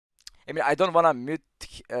I mean, I don't wanna mute,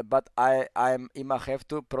 but I'm Ima have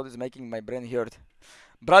to. Prod is making my brain hurt.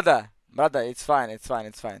 Brother, it's fine, it's fine,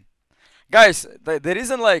 it's fine. Guys, the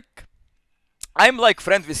reason like I'm like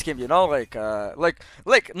friend with him, you know, like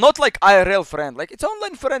not like IRL friend, like it's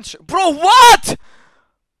online friendship. Bro, what?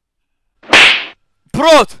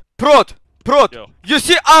 Prod. Yo. You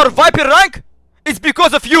see our Viper rank? It's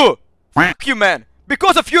because of you. Fuck you, man.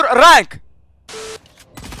 Because of your rank.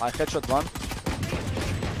 I headshot one.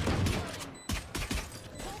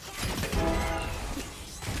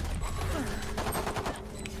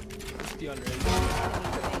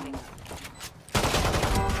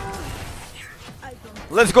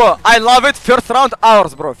 Let's go. I love it. First round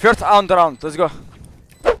ours, bro. First round. Let's go.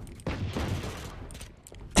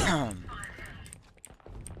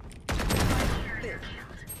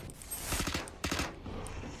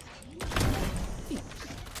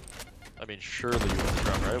 I mean, surely you win this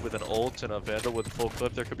round, right? With an ult and a Vandal with full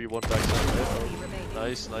clip, there could be one backside,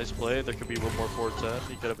 right? Nice play. There could be one more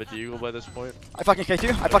 410. You could have a deagle by this point. I fucking hate you.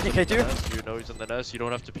 You know he's in the nest. You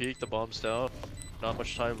don't have to peek. The bomb's down. Not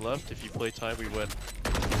much time left. If you play time, we win.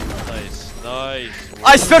 Nice.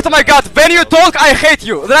 I swear to my god, when you talk, I hate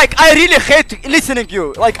you. Like, I really hate listening to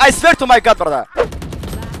you. Like, I swear to my god, brother.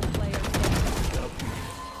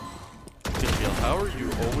 How are you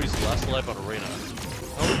always last alive on Arena?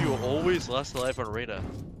 How are you always last alive on Arena?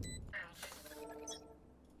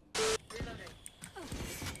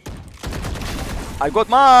 I got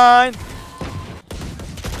mine.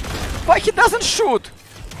 Why he doesn't shoot?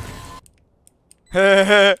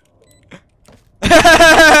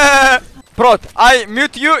 Prod, I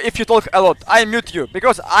mute you if you talk a lot. I mute you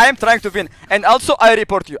because I am trying to win, and also I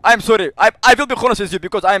report you. I'm sorry. I will be honest with you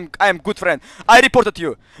because I am good friend. I reported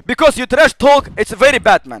you because you trash talk. It's very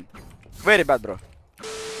bad, man. Very bad, bro.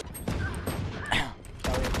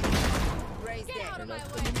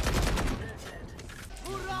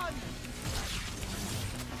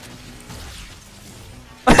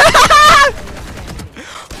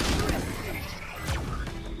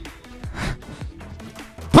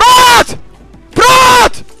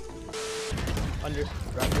 Prod! Under.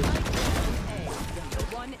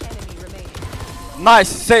 One enemy remaining. Nice,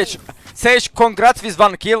 Sage. Sage, congrats with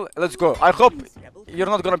 1 kill. Let's go. I hope you're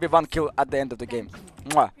not gonna be 1 kill at the end of the game.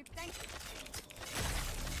 Mwah.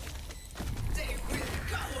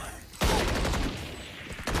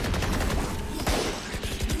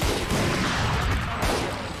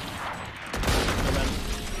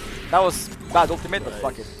 That was bad ultimate, but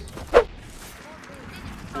fuck it.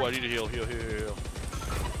 Oh, I need to heal.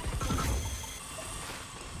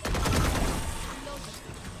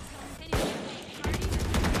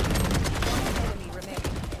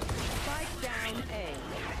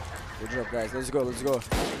 Good job, guys. Let's go.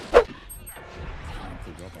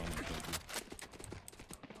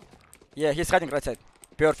 Yeah, he's hiding right side.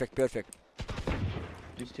 Perfect.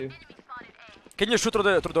 These two. Can you shoot through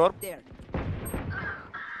the door? There.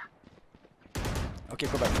 Okay,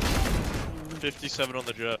 go back. 57 on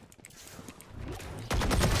the jet.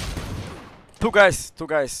 Two guys.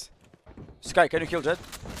 Sky, can you kill Jet?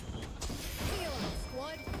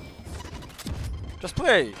 Just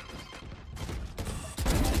play.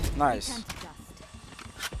 Nice.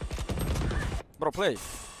 Bro, play.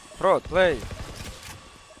 Prod, play.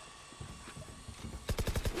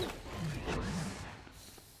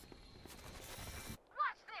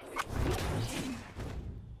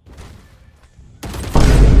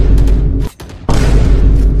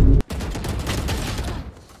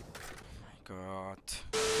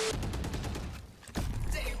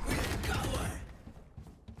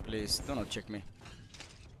 Please, do not check me.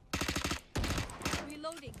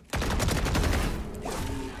 Reloading.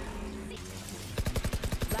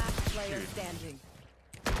 Last player standing.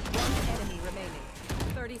 One enemy remaining.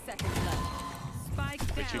 30 seconds left. Spike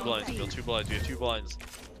down. Wait, 2 blinds. You got 2 blinds. You have 2 blinds.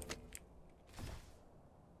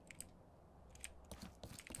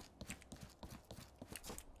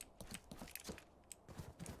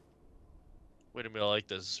 Wait a minute, I like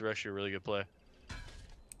this. This is actually a really good play.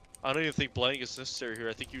 I don't even think blinding is necessary here.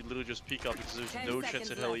 I think you literally just peek up because there's no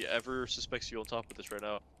chance in hell he ever suspects you on top of this right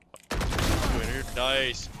now.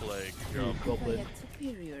 Nice play. Good job. Well played.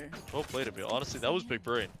 Well played, Emil. Honestly, that was big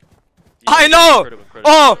brain. I know! Incredible.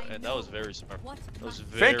 Oh! And that was very smart. That was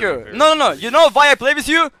very, Thank you. very No. smart. You know why I play with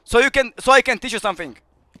you? So I can teach you something.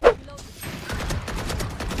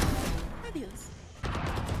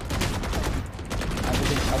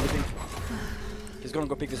 Everything. He's gonna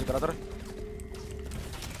go pick this operator.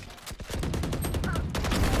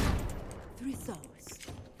 3 souls.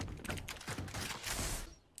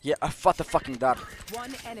 Yeah, I fought the fucking dart.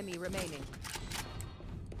 One enemy remaining.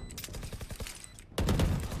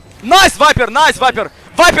 Nice, Viper, nice, Viper.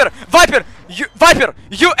 Viper,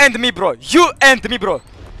 you and me, bro. You and me, bro.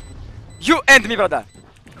 You and me, brother.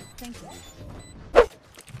 Thank you.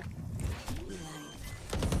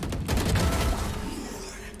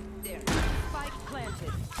 There. Spike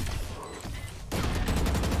planted.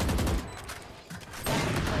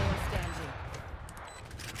 Player standing.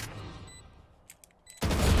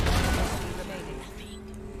 Enemy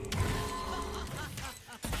remaining.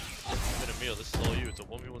 Meal, this is all you. It's a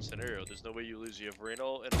 1v1 scenario. There's no way you lose. You have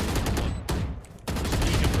Reynaud and a 1v1. Just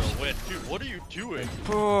sneaking for a win. Dude, what are you doing?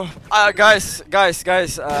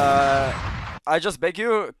 Guys, I just beg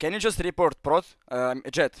you, can you just report Prod?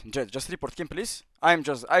 Jet, just report him, please. I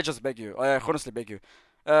just beg you. I honestly beg you.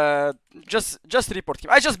 Just report him.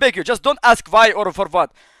 I just beg you. Just don't ask why or for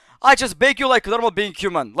what. I just beg you like normal being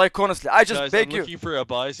human. Like honestly, I just Guys, beg I'm you. looking for a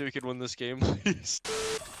buy so we can win this game, please.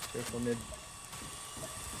 Careful mid.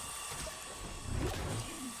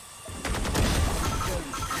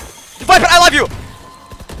 Viper, I love you!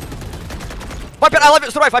 Viper, I love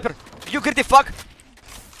you! Survive, Viper! You greedy fuck!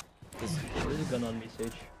 There's a gun on me,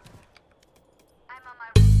 Sage.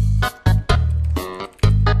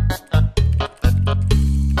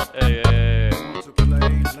 Hey.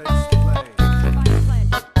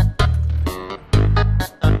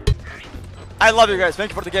 I love you guys,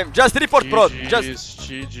 thank you for the game. Just report, bro. Just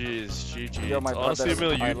GG's. You're my Honestly,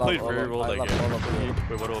 brothers. Emil, I you love played all very of- well I that love game. all of you.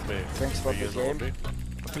 Wait, what about me? Thanks for You the guys all love game. me?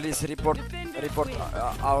 Please report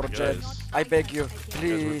our Jet. Guys. I beg you,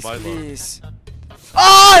 please, my love. please.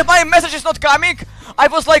 Ah, my message is not coming. I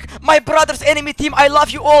was like, my brother's enemy team. I love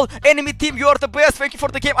you all. Enemy team, you are the best. Thank you for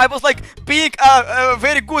the game. I was like being a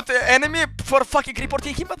very good enemy for fucking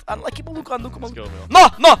reporting him, but unlucky. Let's go, Emil.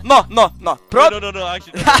 No. Bro, No,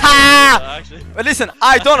 actually. Actually. listen,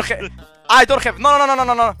 I don't have.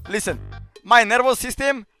 No. Listen, my nervous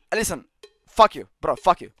system. Listen, fuck you, bro.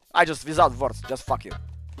 Fuck you. I just without words, just fuck you.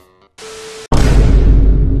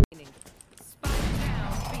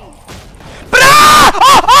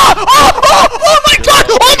 Oh my god!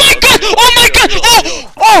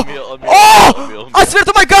 I swear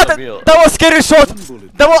to my god, that was scary shot.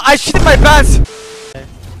 That was, I shit in my pants.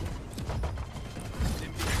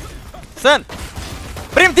 Sen,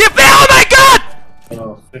 bring deep. Oh my god!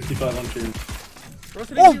 Oh, 55 on two.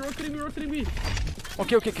 Rotating me.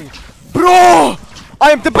 Okay. Bro,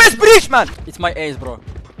 I am the best breach, man. It's my ace, bro.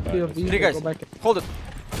 Three guys, hold it.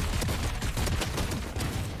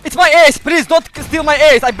 It's my ace, please don't steal my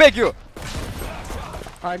ace, I beg you.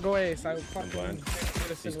 I go ace, I fucking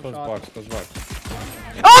He's close box.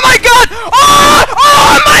 Oh my god!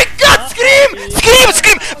 Oh my god! Scream!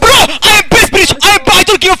 Bro, I am best breach! I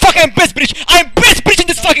don't give a fuck, I am best breach! I am best breach in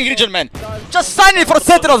this fucking region, man! Just sign me for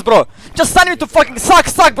Sentinels, bro! Just sign me to fucking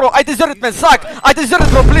suck, bro! I deserve it, man, suck! I deserve it,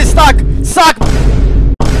 bro, please, suck!